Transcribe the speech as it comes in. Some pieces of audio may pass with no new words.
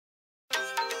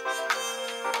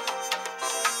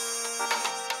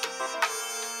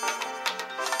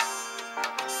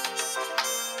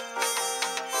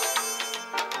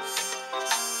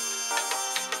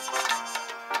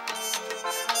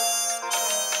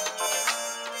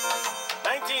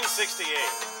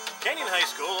1968, Canyon High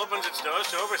School opens its doors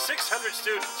to over 600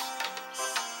 students.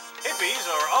 Hippies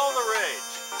are all the rage,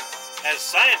 as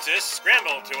scientists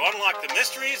scramble to unlock the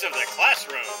mysteries of the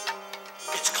classroom.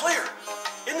 It's clear.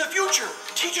 In the future,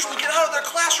 teachers will get out of their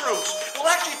classrooms. Will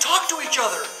actually talk to each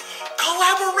other.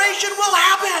 Collaboration will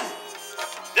happen.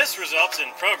 This results in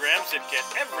programs that get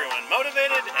everyone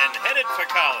motivated and headed for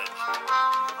college.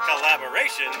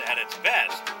 Collaboration at its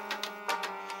best.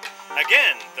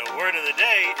 Again, the word of the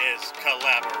day is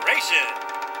collaboration.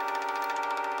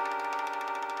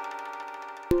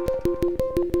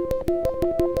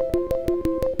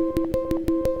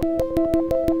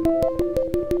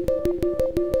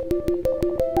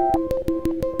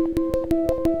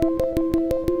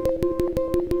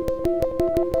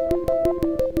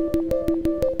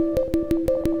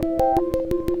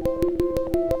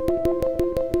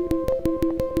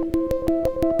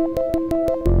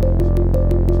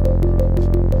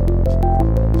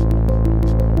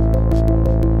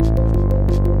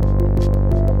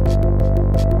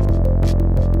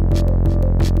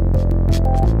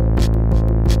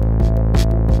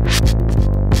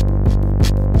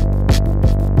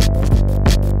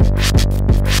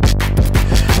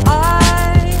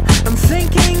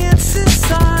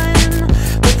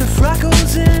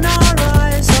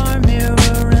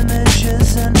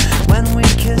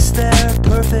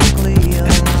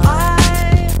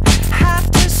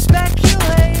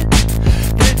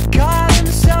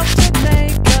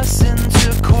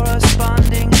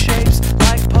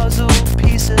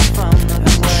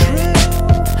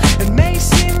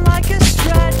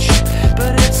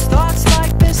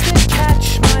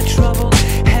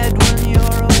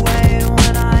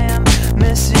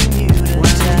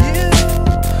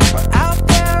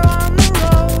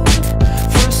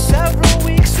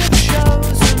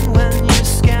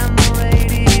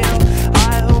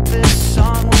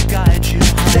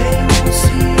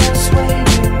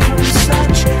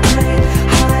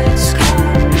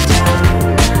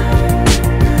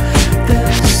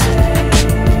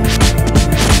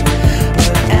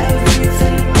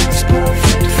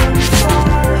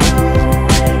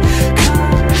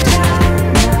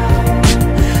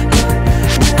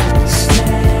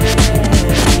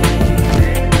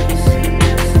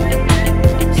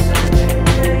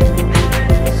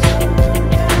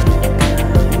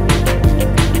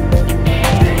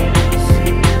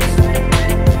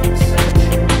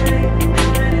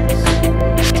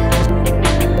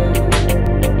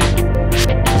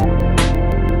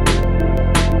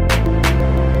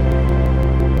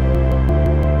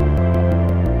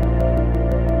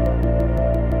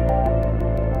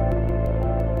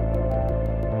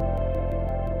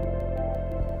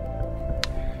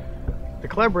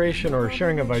 Collaboration or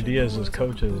sharing of ideas as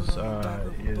coaches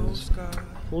is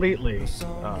completely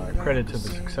credit to the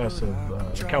success of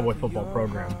the Cowboy football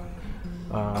program.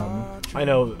 I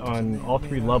know on all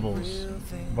three levels,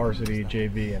 varsity,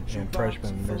 JV, and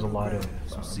freshman, there's a lot of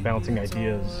bouncing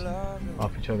ideas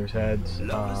off each other's heads.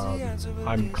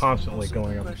 I'm constantly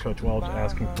going up to Coach Welch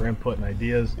asking for input and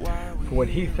ideas for what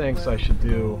he thinks I should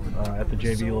do at the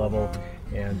JV level,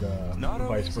 and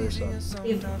vice versa.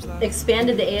 We've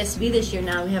expanded the ASB this year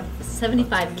now. We have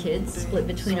 75 kids split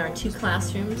between our two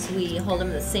classrooms. We hold them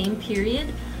in the same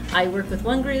period. I work with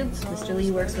one group, Mr.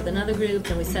 Lee works with another group,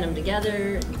 and we send them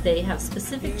together. They have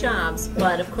specific jobs,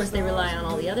 but of course they rely on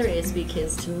all the other ASB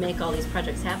kids to make all these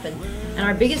projects happen. And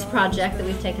our biggest project that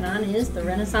we've taken on is the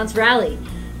Renaissance Rally,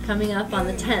 coming up on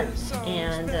the 10th.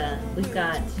 And we've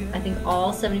got, I think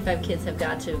all 75 kids have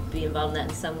got to be involved in that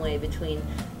in some way, between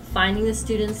finding the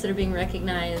students that are being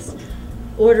recognized,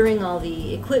 ordering all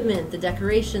the equipment, the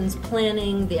decorations,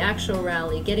 planning the actual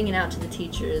rally, getting it out to the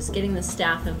teachers, getting the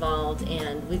staff involved,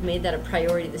 and we've made that a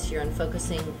priority this year on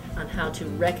focusing on how to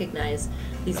recognize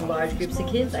these large groups of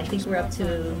kids. I think we're up to,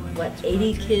 what,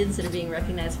 80 kids that are being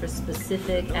recognized for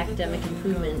specific academic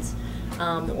improvements,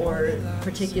 or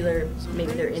particular,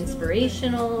 maybe they're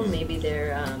inspirational, maybe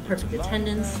they're perfect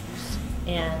attendance,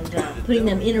 and putting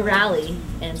them in a rally,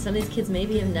 and some of these kids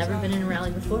maybe have never been in a rally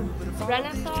before.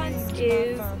 Renaissance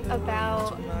is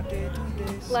about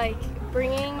like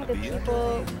bringing the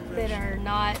people that are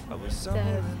not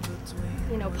the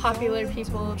popular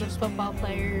people, the football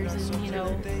players and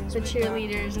the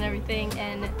cheerleaders and everything,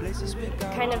 and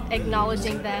kind of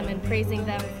acknowledging them and praising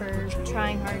them for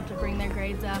trying hard to bring their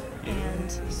grades up,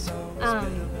 and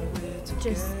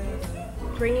just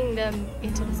bringing them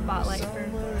into the spotlight for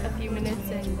a few minutes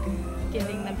and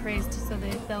giving them praise so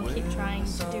that they'll keep trying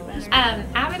to do better.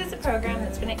 AVID is a program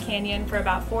that's been at Canyon for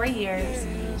about 4 years,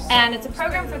 and it's a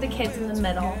program for the kids in the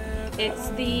middle. It's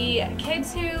the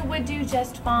kids who would do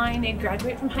just fine. They'd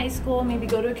graduate from high school, maybe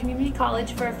go to a community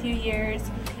college for a few years,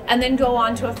 and then go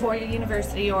on to a four-year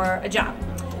university or a job.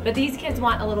 But these kids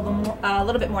want a little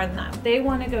bit more than that. They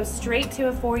want to go straight to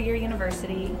a four-year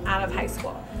university out of high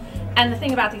school. And the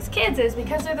thing about these kids is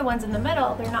because they're the ones in the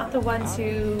middle, they're not the ones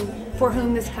for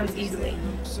whom this comes easily.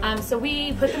 So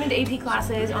we put them into AP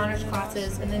classes, honors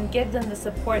classes, and then give them the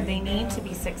support they need to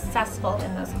be successful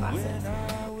in those classes.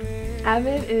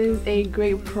 AVID is a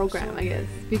great program, I guess,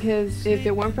 because if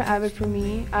it weren't for AVID for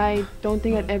me, I don't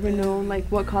think I'd ever know like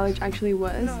what college actually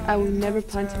was. I would never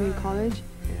plan to be in college.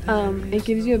 It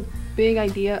gives you a big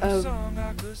idea of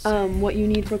what you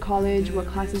need for college, what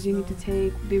classes you need to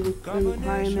take, the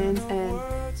requirements, and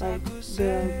like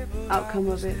the outcome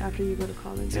of it after you go to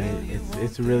college. And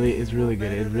it's really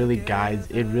good. It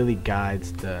really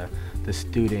guides the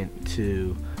student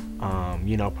to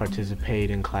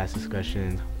participate in class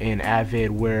discussions. In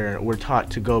AVID, we're taught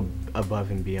to go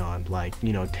above and beyond, like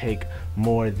take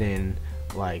more than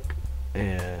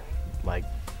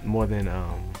more than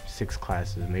 6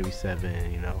 classes, maybe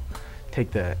 7. Take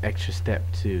the extra step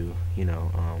to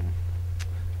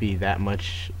be that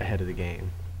much ahead of the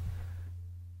game.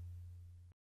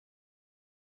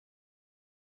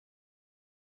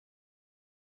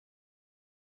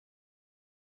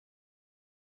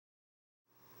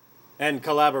 And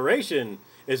collaboration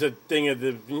is a thing of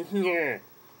the